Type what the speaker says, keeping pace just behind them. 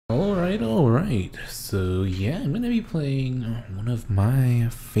Alright. So yeah, I'm gonna be playing one of my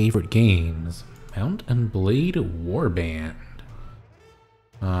favorite games, Mount and Blade Warband.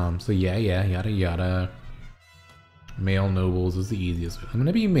 So yeah, yada yada. Male nobles is the easiest. I'm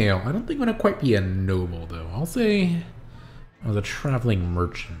gonna be male. I don't think I'm gonna quite be a noble though. I'll say I was a traveling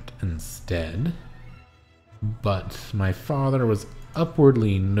merchant instead. But my father was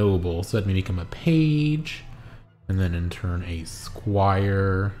upwardly noble, so that made me become a page, and then in turn a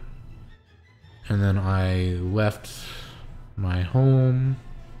squire. And then I left my home.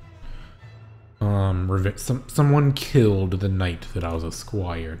 Someone killed the knight that I was a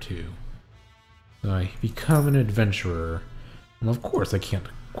squire to. So I become an adventurer. And of course I can't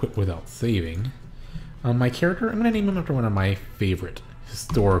quit without saving. My character, I'm going to name him after one of my favorite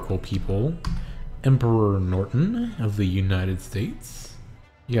historical people. Emperor Norton of the United States.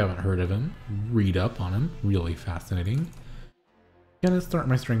 You haven't heard of him, read up on him. Really fascinating. Gonna start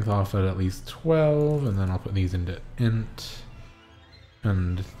my strength off at least 12, and then I'll put these into int.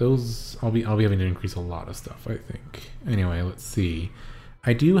 And those, I'll be having to increase a lot of stuff, I think. Anyway, let's see.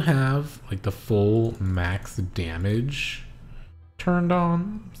 I do have like the full max damage turned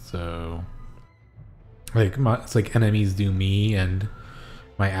on, so like it's like enemies do me, and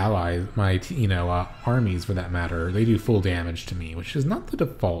my allies, my armies for that matter, they do full damage to me, which is not the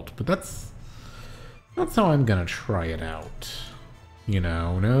default, but that's how I'm gonna try it out.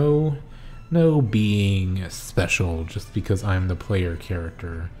 No being special just because I'm the player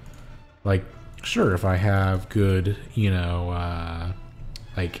character. Like, sure, if I have good,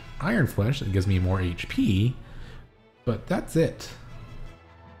 like Iron Flesh, that gives me more HP, but that's it.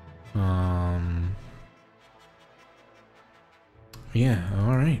 Yeah,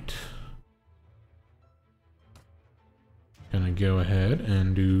 alright. Gonna go ahead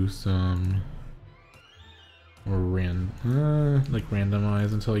and do some like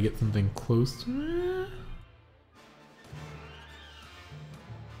randomize until I get something close to it.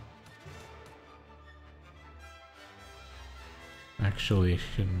 Actually,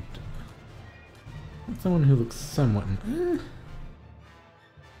 shouldn't. Someone who looks somewhat.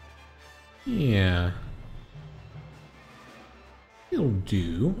 Yeah. It'll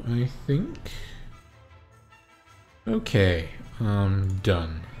do, I think. Okay,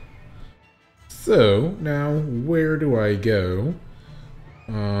 done. So, now, where do I go?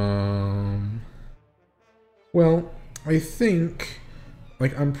 Well, I think,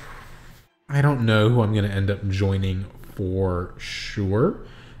 like, I don't know who I'm going to end up joining for sure.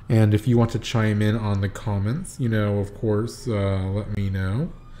 And if you want to chime in on the comments, of course, let me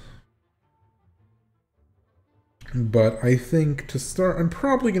know. But I think to start, I'm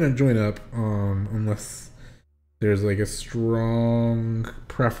probably going to join up, unless there's like a strong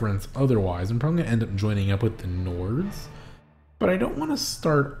preference otherwise. I'm probably going to end up joining up with the Nords. But I don't want to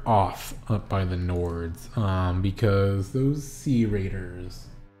start off up by the Nords, because those Sea Raiders,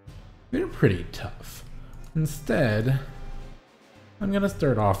 they're pretty tough. Instead, I'm going to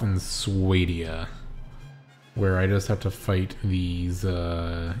start off in Swadia, where I just have to fight these,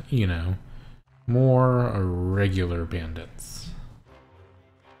 more regular bandits.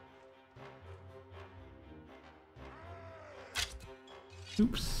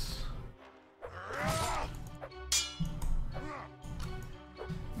 Oops.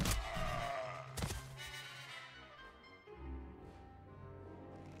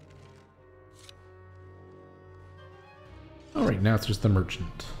 Alright, now it's just the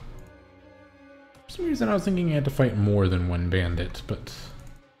merchant. For some reason I was thinking I had to fight more than one bandit, but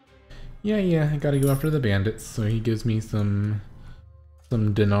yeah, I gotta go after the bandits, so he gives me some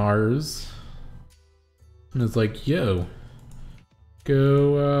dinars. And it's like, yo,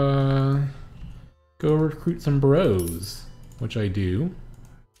 go recruit some bros, which I do.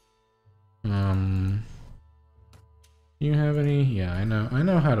 You have any? Yeah, I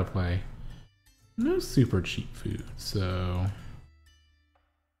know how to play. No super cheap food, so.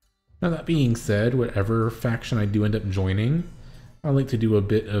 Now that being said, whatever faction I do end up joining, I like to do a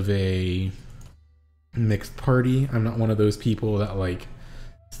bit of a mixed party. I'm not one of those people that like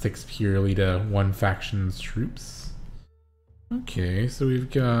sticks purely to one faction's troops. Okay, so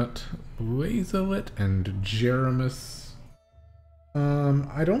we've got Lazalit and Jeremus.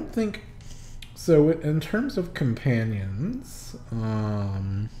 I don't think so. In terms of companions,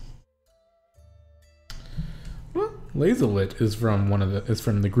 well, Lazalit is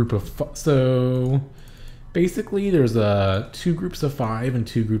from the group of so. Basically, there's two groups of 5 and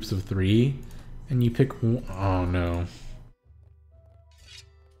 2 groups of 3, and you pick one. Oh no.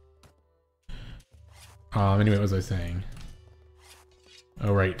 Anyway, what was I saying?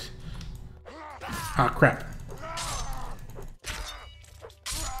 Oh right. Ah crap.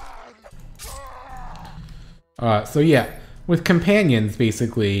 So yeah, with companions,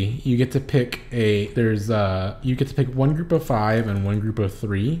 basically, you get to pick you get to pick one group of 5 and one group of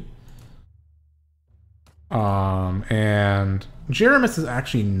 3. And Jeremus is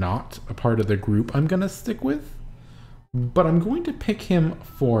actually not a part of the group I'm gonna stick with, but I'm going to pick him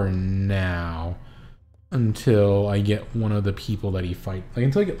for now until I get one of the people that he fights. Like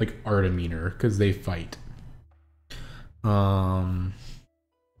until I get like Artemeter, because they fight.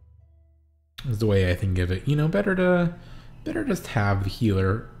 Is the way I think of it. You know, better just have the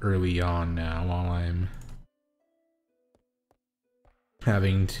healer early on now while I'm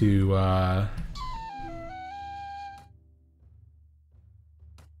having to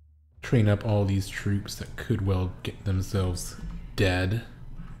train up all these troops that could well get themselves dead.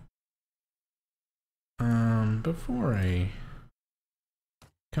 Before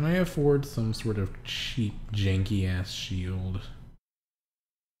can I afford some sort of cheap, janky-ass shield?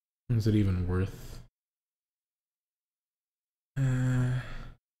 Is it even worth? Nah.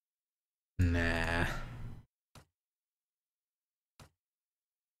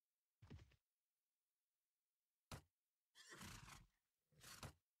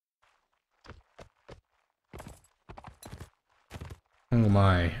 Oh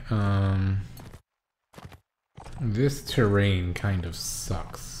my, this terrain kind of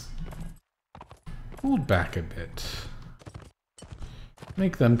sucks. Hold back a bit.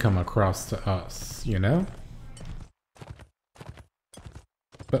 Make them come across to us, you know?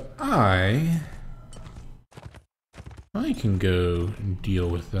 But I can go deal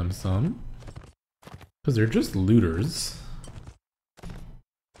with them some. Because they're just looters.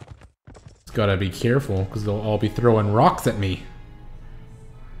 Just gotta be careful, because they'll all be throwing rocks at me.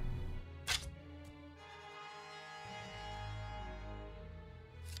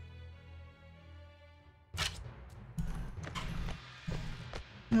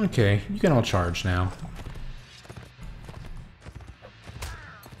 Okay, you can all charge now.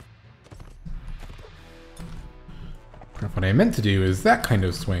 What I meant to do is that kind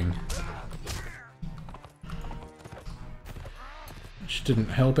of swing. Which didn't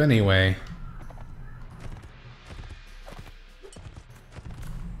help anyway.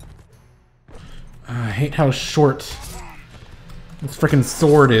 I hate how short this frickin'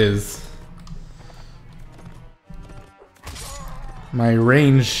 sword is. My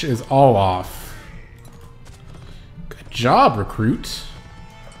range is all off. Good job, recruit.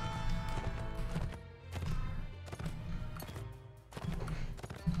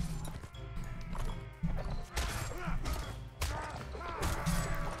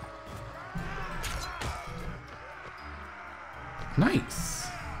 Nice.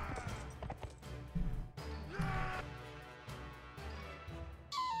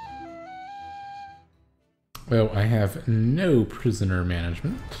 Well, I have no prisoner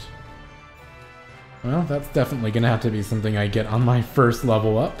management. Well, that's definitely gonna have to be something I get on my first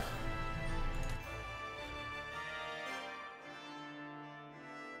level up.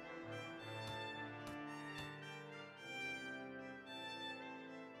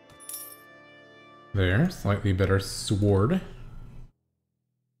 There, slightly better sword.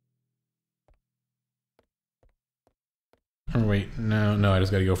 Oh wait, no, I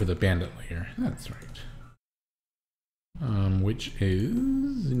just gotta go for the bandit layer. That's right. Which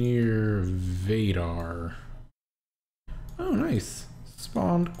is near Vadar. Oh, nice.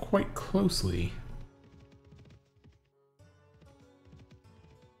 Spawned quite closely.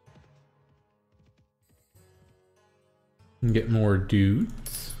 And get more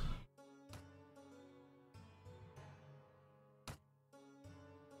dudes.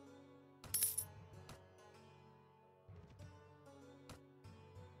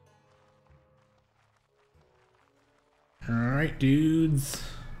 Alright, dudes.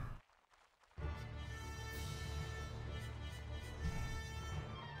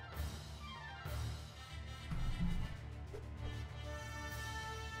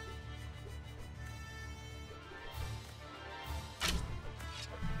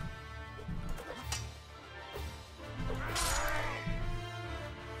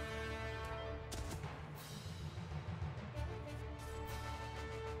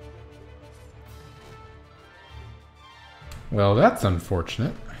 Well, that's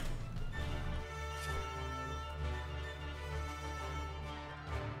unfortunate.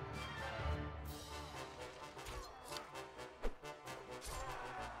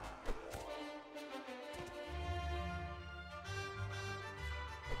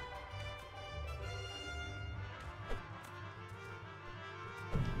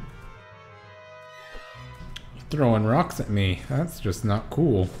 Throwing rocks at me. That's just not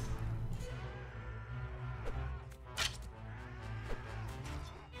cool.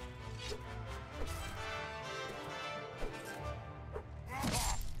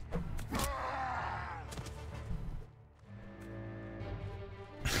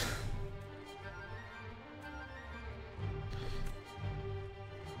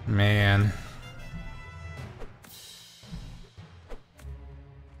 Man.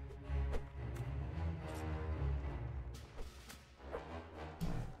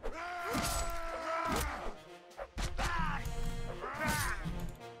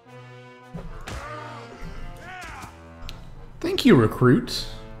 Thank you, recruit.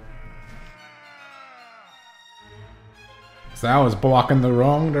 So I was blocking the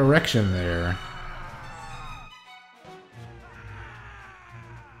wrong direction there.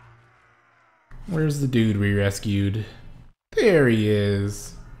 Where's the dude we rescued? There he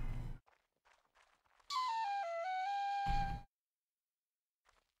is.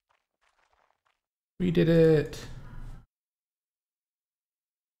 We did it.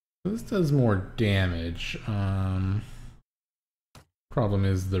 This does more damage. Problem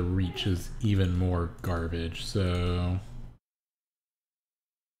is the reach is even more garbage, so...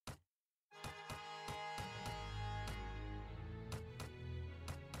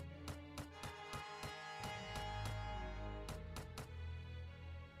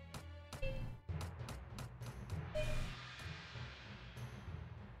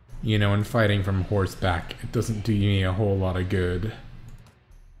 You know, in fighting from horseback, it doesn't do me a whole lot of good.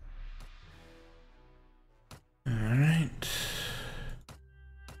 Alright.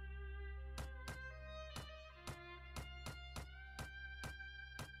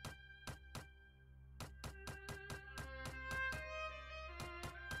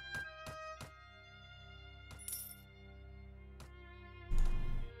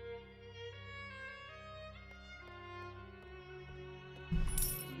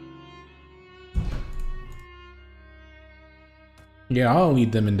 Yeah, I'll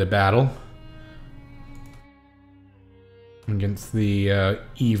lead them into battle. Against the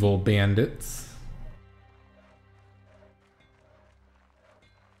evil bandits.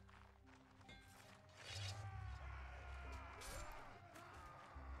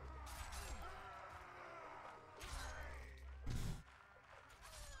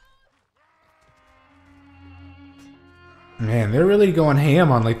 Man, they're really going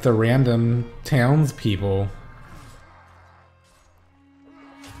ham on like the random townspeople.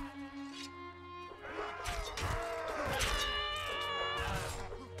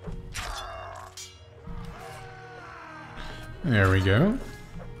 There we go.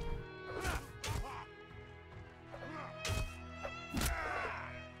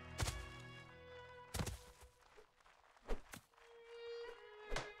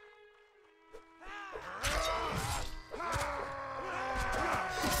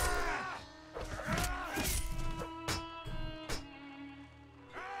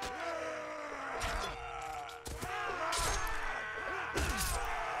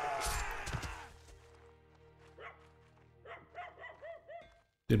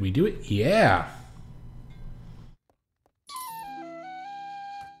 Did we do it? Yeah.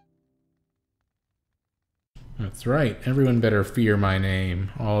 That's right. Everyone better fear my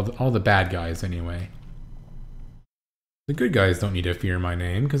name. All the bad guys, anyway. The good guys don't need to fear my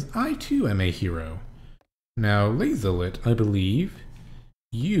name, because I too am a hero. Now, Lazalit, I believe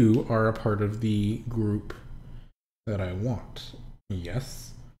you are a part of the group that I want.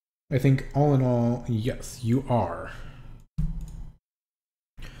 Yes. I think all in all, yes, you are.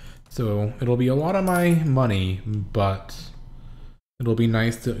 So it'll be a lot of my money, but it'll be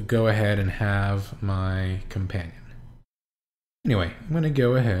nice to go ahead and have my companion. Anyway, I'm going to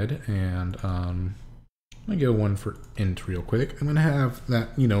go ahead and I'm going to go one for int real quick. I'm going to have that,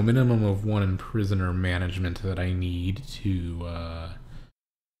 you know, minimum of 1 in prisoner management that I need to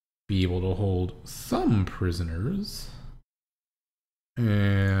be able to hold some prisoners.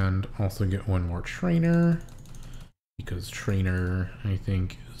 And also get 1 more trainer, because trainer, I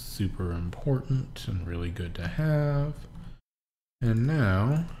think, is super important and really good to have. And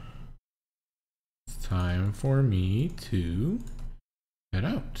now it's time for me to head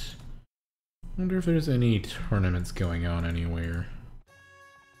out. Wonder if there's any tournaments going on anywhere.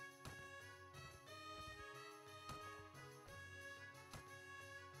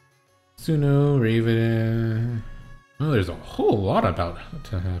 Suno, Raven. Oh, there's a whole lot about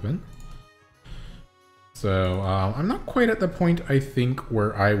to happen. So, I'm not quite at the point, I think,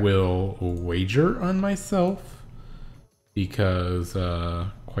 where I will wager on myself. Because,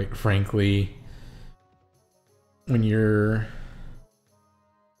 quite frankly, when you're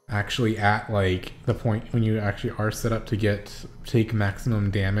actually at, like, the point when you actually are set up to take maximum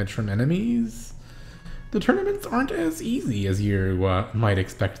damage from enemies, the tournaments aren't as easy as you might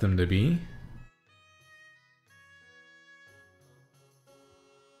expect them to be.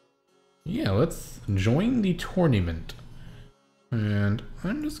 Yeah, let's join the tournament. And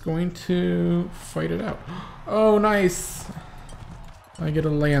I'm just going to fight it out. Oh, nice! I get a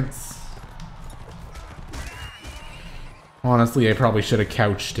lance. Honestly, I probably should have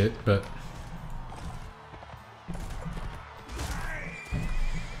couched it, but...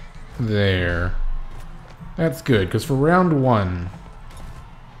 There. That's good, because for round 1,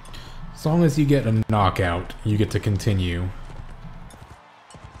 as long as you get a knockout, you get to continue.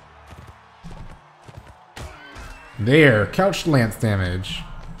 There, couched lance damage.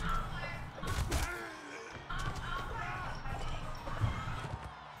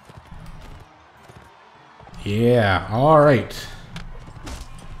 Yeah, alright.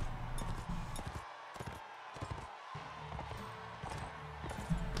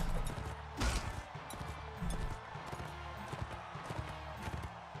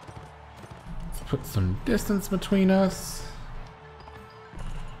 Let's put some distance between us.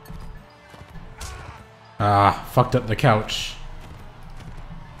 Ah, fucked up the couch.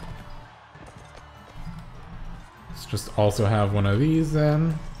 Let's just also have one of these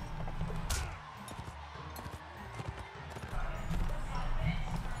then.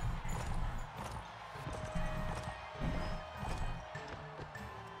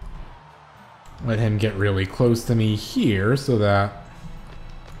 Let him get really close to me here so that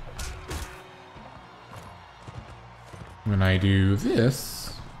when I do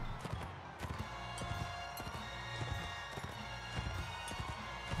this,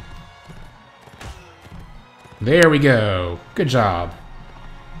 there we go. Good job.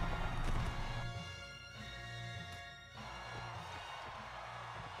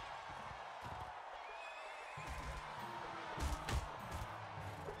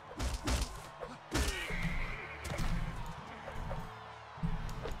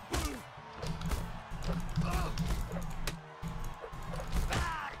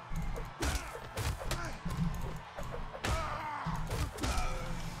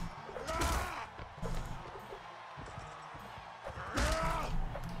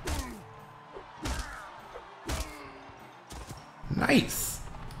 Nice!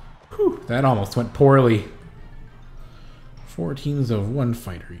 Whew, that almost went poorly. 4 teams of 1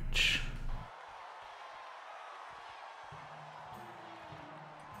 fighter each.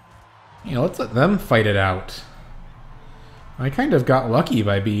 Yeah, let's let them fight it out. I kind of got lucky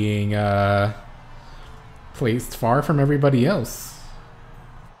by being placed far from everybody else.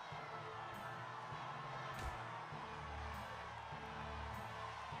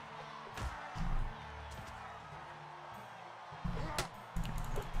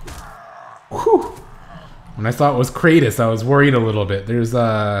 Whew. When I saw it was Kratos, I was worried a little bit. There's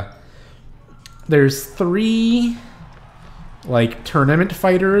 3 like tournament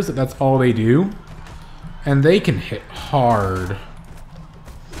fighters, that's all they do. And they can hit hard.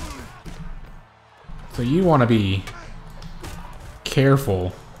 So you want to be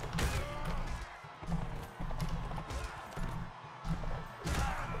careful.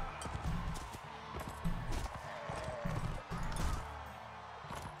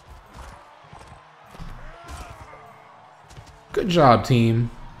 Good job, team.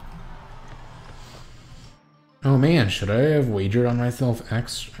 Oh man, should I have wagered on myself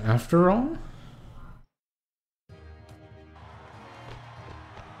after all?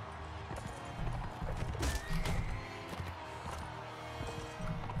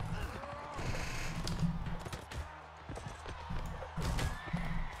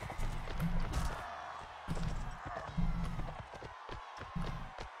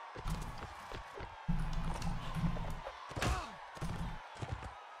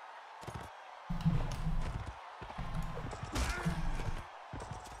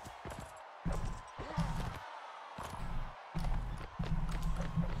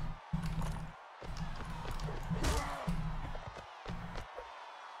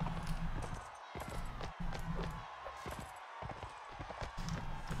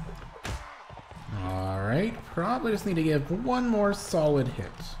 Probably just need to give one more solid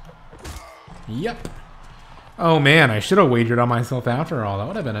hit. Yep. Oh man, I should have wagered on myself after all. That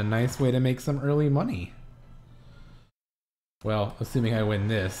would have been a nice way to make some early money. Well, assuming I win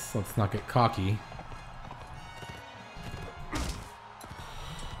this, let's not get cocky.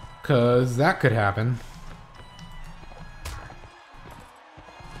 'Cause that could happen.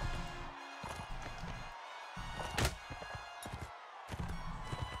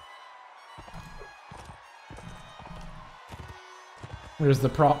 There's the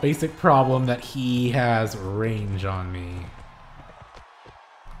basic problem that he has range on me.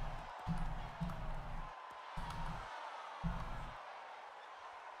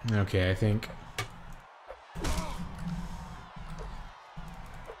 Okay, I think...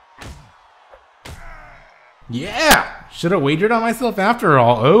 Yeah! Should have wagered on myself after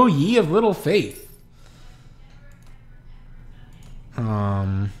all. Oh, ye of little faith.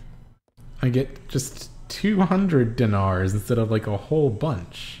 I get just 200 dinars instead of like a whole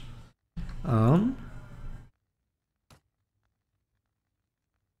bunch.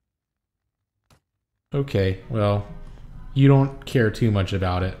 Okay, well, you don't care too much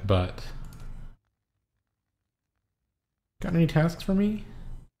about it, but... Got any tasks for me?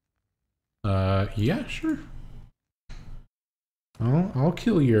 Yeah, sure. I'll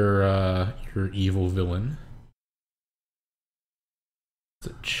kill your evil villain.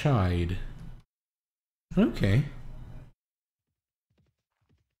 It's a chide. Okay.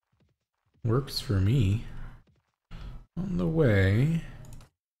 Works for me. On the way.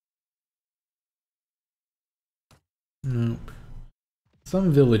 Nope.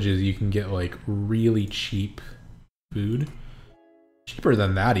 Some villages you can get like really cheap food. Cheaper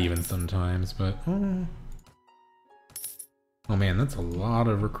than that even sometimes, but oh. Oh man, that's a lot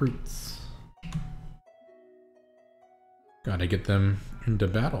of recruits. Gotta get them into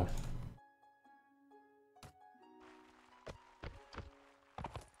battle.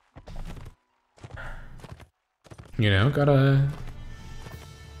 You know, gotta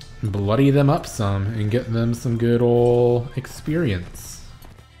bloody them up some and get them some good ol' experience.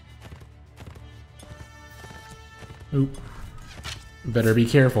 Oop. Better be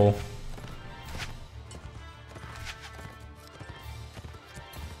careful.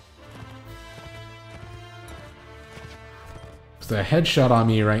 So a headshot on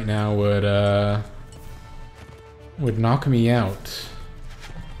me right now would knock me out.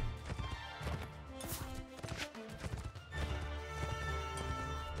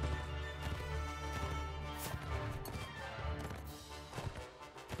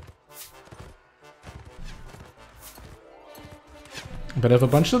 But if a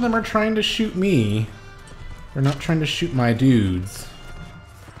bunch of them are trying to shoot me, they're not trying to shoot my dudes.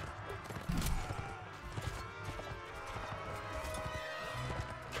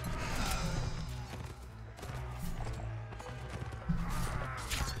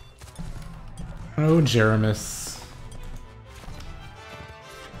 Oh, Jeremus.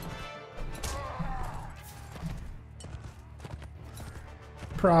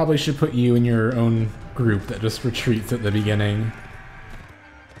 Probably should put you in your own group that just retreats at the beginning.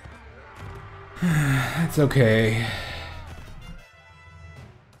 It's okay.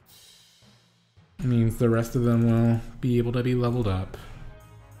 It means the rest of them will be able to be leveled up.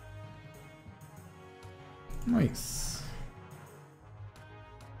 Nice.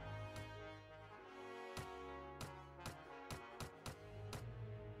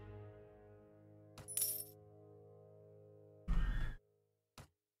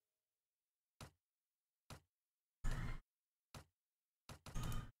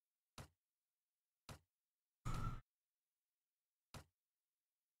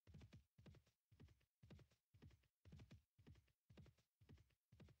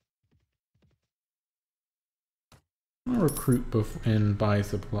 I'll recruit and buy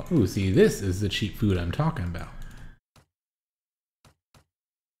supply. Ooh, see, this is the cheap food I'm talking about.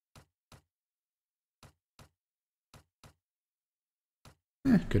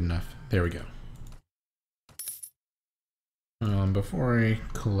 Good enough. There we go. Before I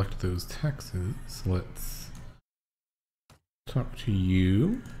collect those taxes, let's talk to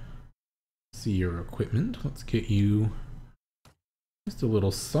you. See your equipment. Let's get you just a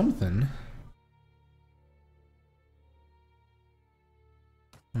little something.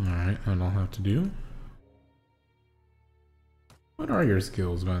 Alright, that'll have to do. What are your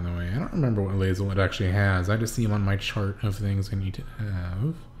skills, by the way? I don't remember what Lazel it actually has. I just see them on my chart of things I need to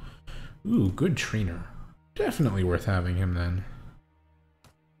have. Ooh, good trainer. Definitely worth having him then.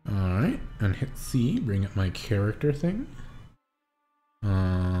 Alright, and hit C, bring up my character thing.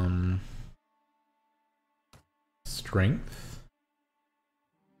 Strength.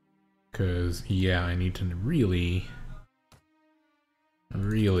 Because, yeah, I need to really,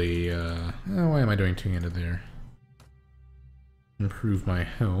 oh, why am I doing two-handed there? Improve my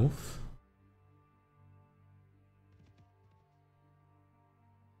health.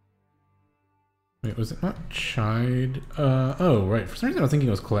 Wait, was it not chide? Oh, right. For some reason I was thinking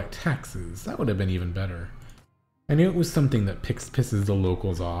it was collect taxes. That would have been even better. I knew it was something that pisses the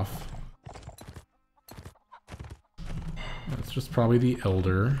locals off. That's just probably the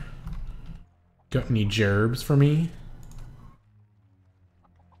elder. Got any gerbs for me?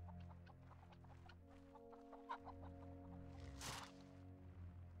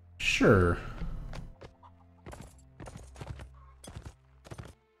 Sure.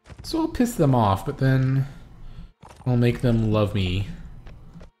 So I'll piss them off, but then I'll make them love me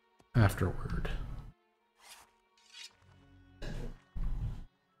afterward.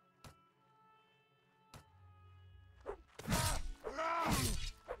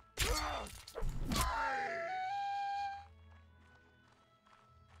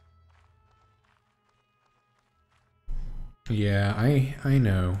 Yeah, I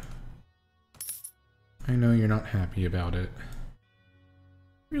know. I know you're not happy about it.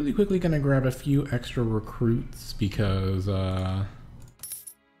 Really quickly gonna grab a few extra recruits because,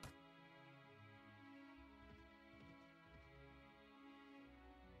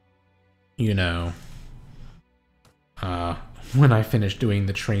 you know, when I finish doing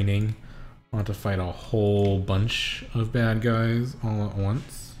the training, I want to fight a whole bunch of bad guys all at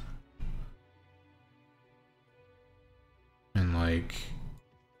once. And like,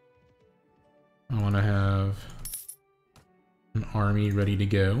 I want to have an army ready to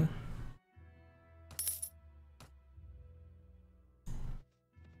go.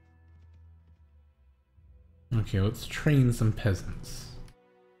 Okay, let's train some peasants.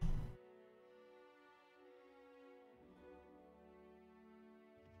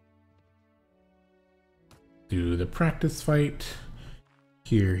 Do the practice fight.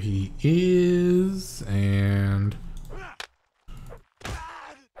 Here he is, and...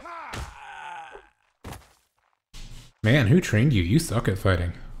 Man, who trained you? You suck at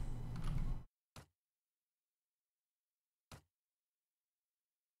fighting.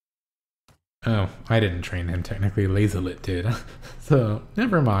 Oh, I didn't train him technically, Lazalit did. So,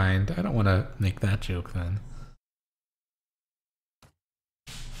 never mind. I don't want to make that joke then.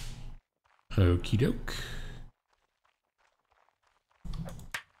 Okie doke.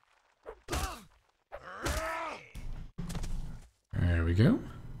 There we go.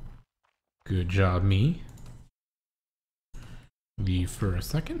 Good job, me. Leave for a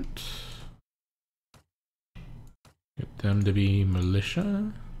second. Get them to be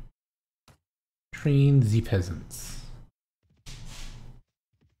militia. Train the peasants.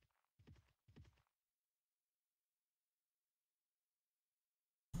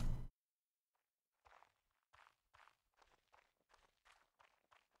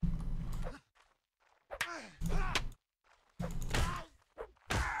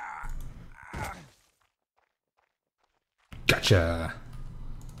 Gotcha!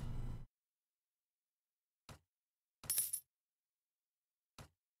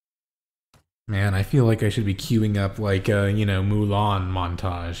 Man, I feel like I should be queuing up like a, you know, Mulan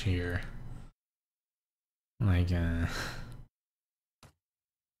montage here. Like, you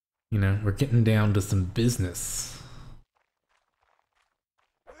know, we're getting down to some business.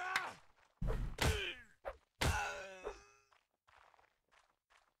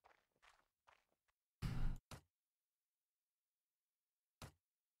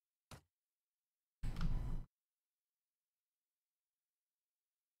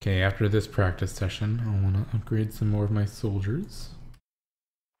 Okay, after this practice session, I want to upgrade some more of my soldiers.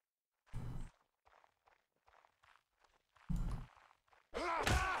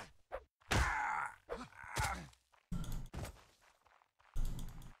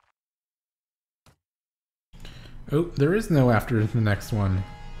 Oh, there is no after the next one.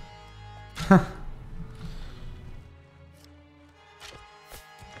 Huh.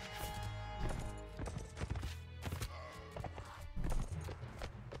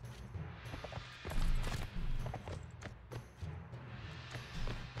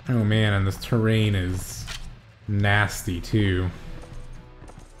 Oh man, and this terrain is nasty too.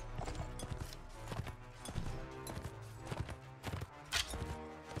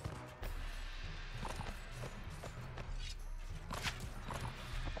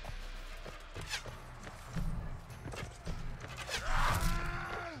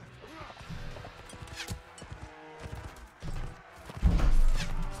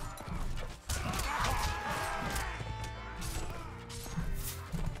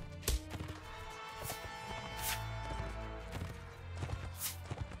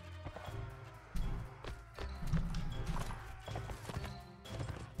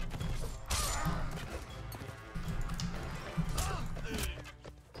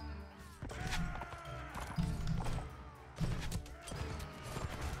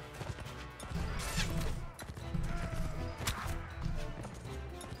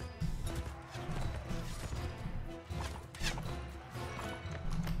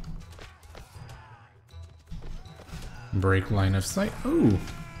 Break line of sight. Ooh.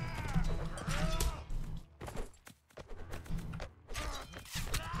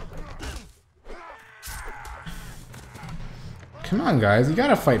 Come on, guys. You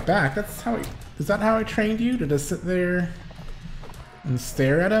gotta fight back. That's how is that how I trained you? To just sit there and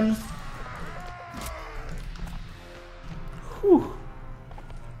stare at him? Whew.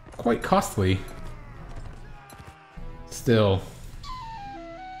 Quite costly. Still.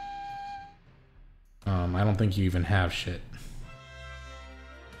 I don't think you even have shit.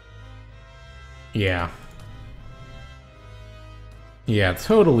 Yeah. Yeah,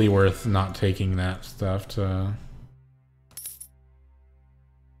 totally worth not taking that stuff to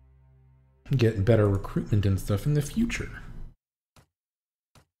get better recruitment and stuff in the future.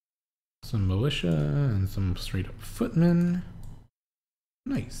 Some militia and some straight up footmen.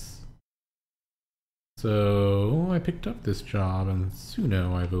 Nice. So I picked up this job in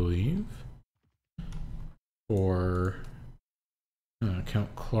Suno, I believe, for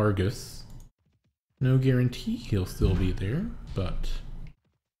Count Clargus. No guarantee he'll still be there, but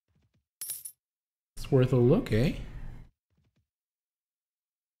it's worth a look, eh?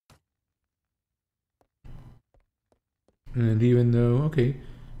 And even though, okay,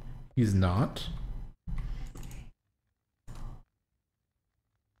 he's not.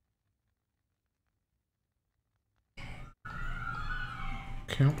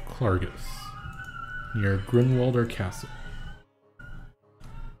 Count Clargus, near Grunwalder Castle.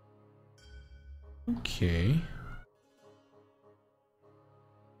 Okay.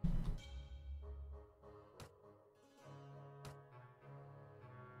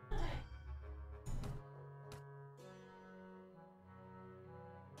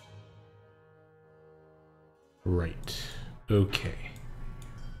 Right. Okay.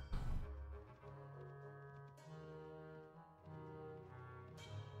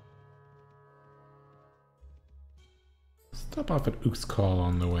 Stop off at Uxkhal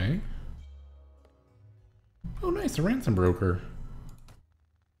on the way. Oh nice, a ransom broker.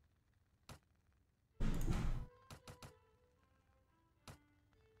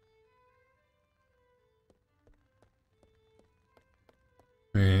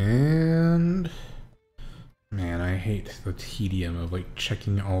 And man, I hate the tedium of like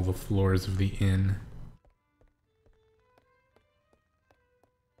checking all the floors of the inn.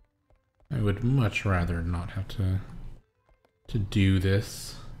 I would much rather not have to do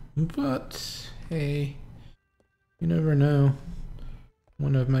this, but hey, you never know.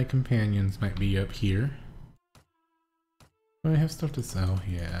 One of my companions might be up here. Do I have stuff to sell?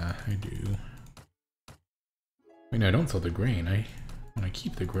 Yeah, I do. Wait, no, I don't sell the grain. I want to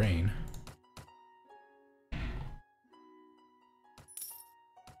keep the grain.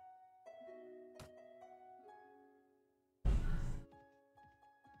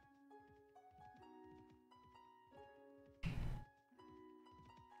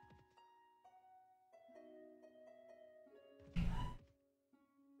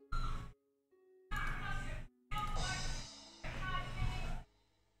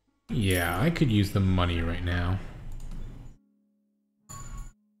 Yeah, I could use the money right now.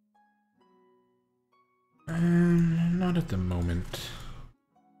 Not at the moment.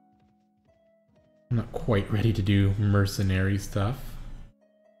 I'm not quite ready to do mercenary stuff.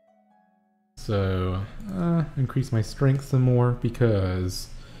 So, increase my strength some more because,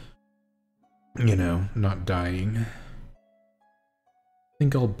 you know, not dying. I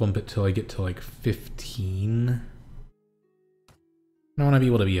think I'll bump it till I get to like 15. I want to be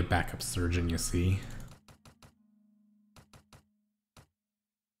able to be a backup surgeon, you see.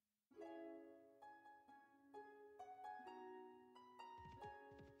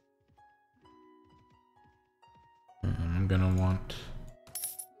 I'm gonna want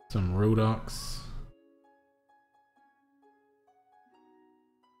some Rhodoks.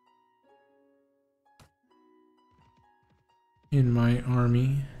 In my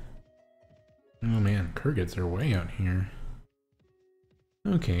army. Oh man, Kurgats are way out here.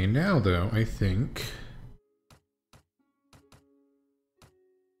 Okay, now though, I think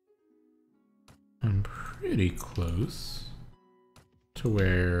I'm pretty close to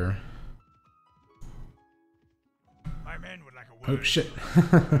where... My men would like a word. Oh shit.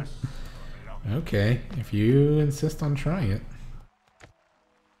 Okay, if you insist on trying it.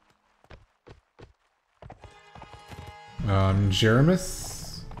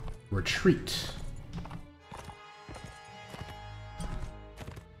 Jeremus, retreat.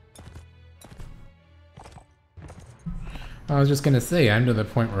 I was just gonna say, I'm to the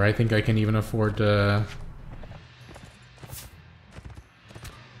point where I think I can even afford to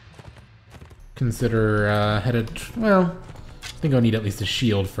consider headed. Well, I think I'll need at least a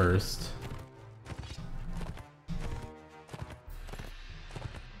shield first.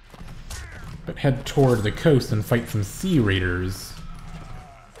 But head toward the coast and fight some sea raiders.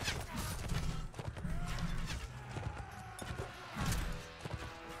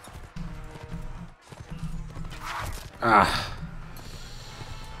 Ah.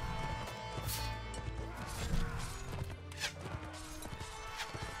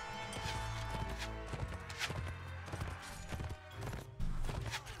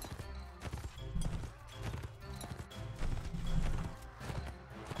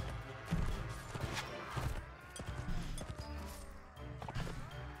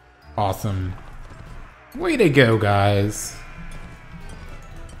 Awesome. Way to go, guys.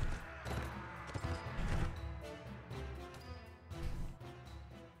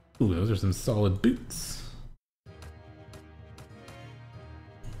 Ooh, those are some solid boots.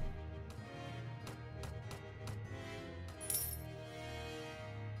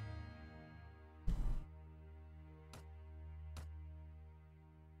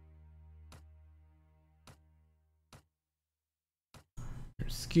 Your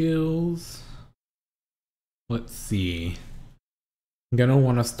skills. Let's see. I'm gonna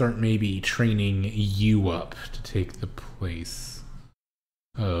want to start maybe training you up to take the place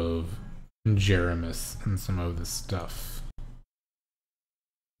of Jeremus and some of the stuff.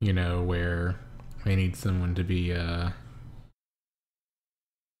 You know, where I need someone to be a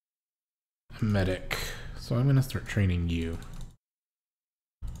medic. So I'm gonna start training you.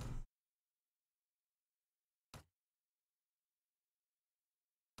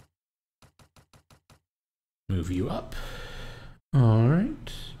 Move you up.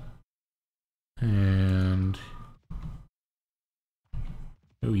 Alright. And...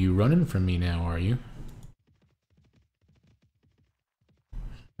 oh, you running from me now, are you?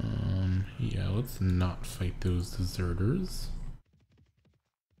 Yeah, let's not fight those deserters.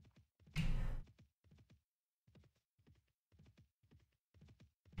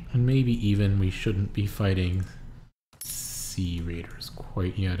 And maybe even we shouldn't be fighting Sea Raiders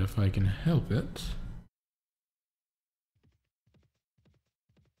quite yet if I can help it.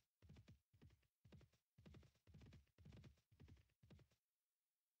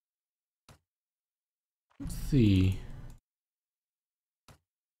 Let's see.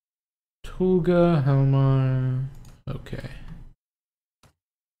 Tulga, Helmar. Okay.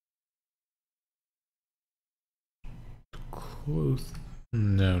 Close.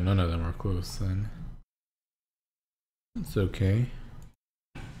 No, none of them are close then. It's okay.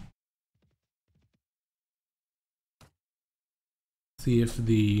 See if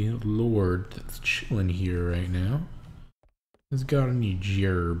the Lord that's chilling here right now has got any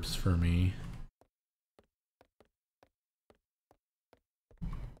gerbs for me.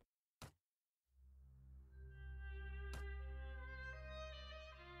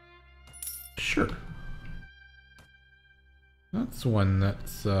 Sure. That's one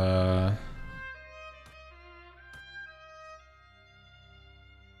that's like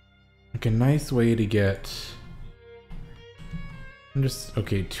a nice way to get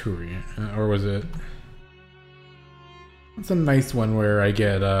okay, Turi, or was it? It's a nice one where I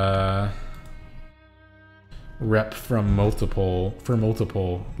get rep from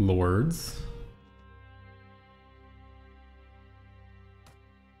multiple lords.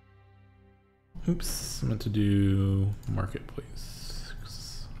 Oops, I meant to do marketplace.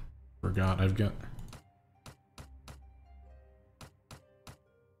 Forgot I've got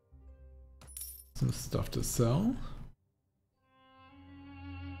some stuff to sell.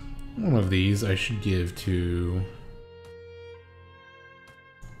 One of these I should give to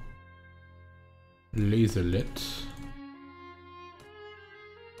Laserlit.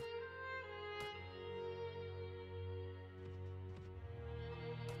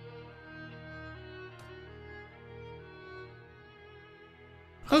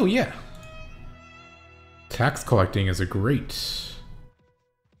 Oh yeah. Tax collecting is a great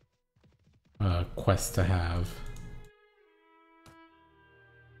quest to have.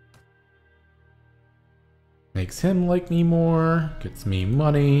 Makes him like me more, gets me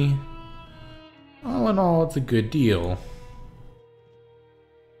money. All in all, it's a good deal.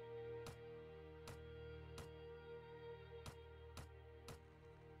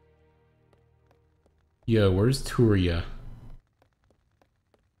 Yo, where's Turia?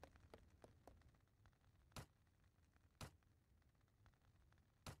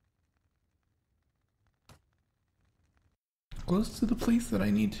 Close to the place that I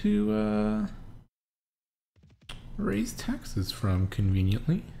need to raise taxes from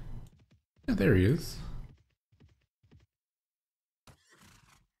conveniently. Yeah, there he is.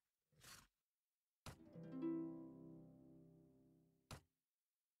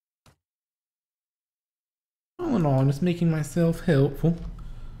 All in all, I'm just making myself helpful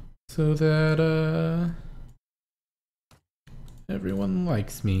so that everyone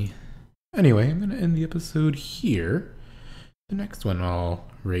likes me. Anyway, I'm gonna end the episode here. The next one I'll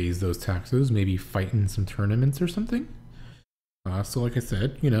raise those taxes, maybe fight in some tournaments or something. So like I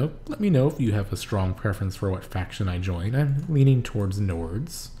said, you know, let me know if you have a strong preference for what faction I join. I'm leaning towards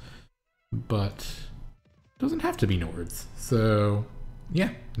Nords, but it doesn't have to be Nords. So yeah,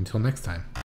 until next time.